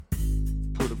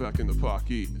back in the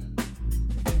pocket.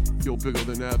 You're bigger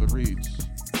than average.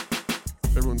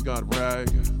 Everyone's got a rag.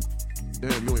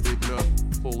 Damn, you ain't making up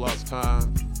full lost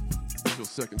time. It's your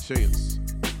second chance.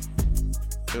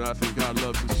 And I think God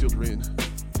loves his children.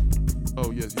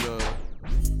 Oh yes, he does.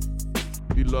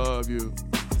 He loves you.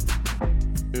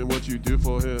 And what you do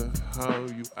for him, how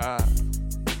you act.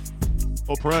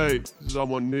 Oh, pray,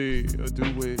 someone need to do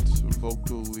it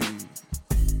vocally.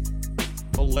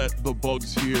 Or let the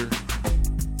bugs hear.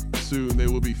 Soon they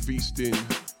will be feasting.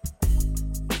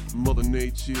 Mother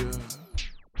Nature,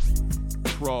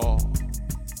 crawl.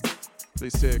 They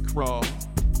said crawl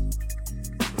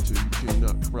until you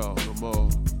cannot crawl no more.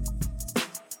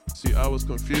 See, I was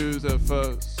confused at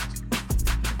first,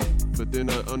 but then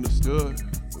I understood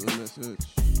the message.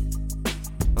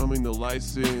 I'm in the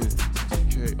license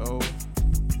to KO.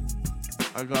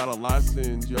 I got a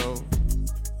license, yo.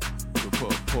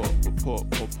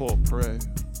 To pray.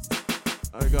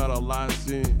 I got a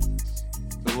license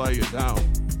to lay it down.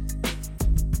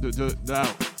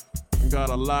 Down. I got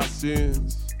a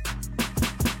license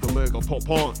to make a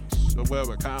punch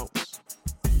where it counts.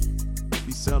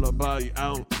 He sell it by the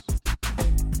ounce.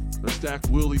 The Stack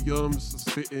Williams is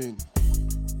spitting.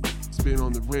 Spin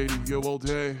on the radio all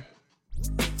day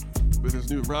with his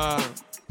new rhyme.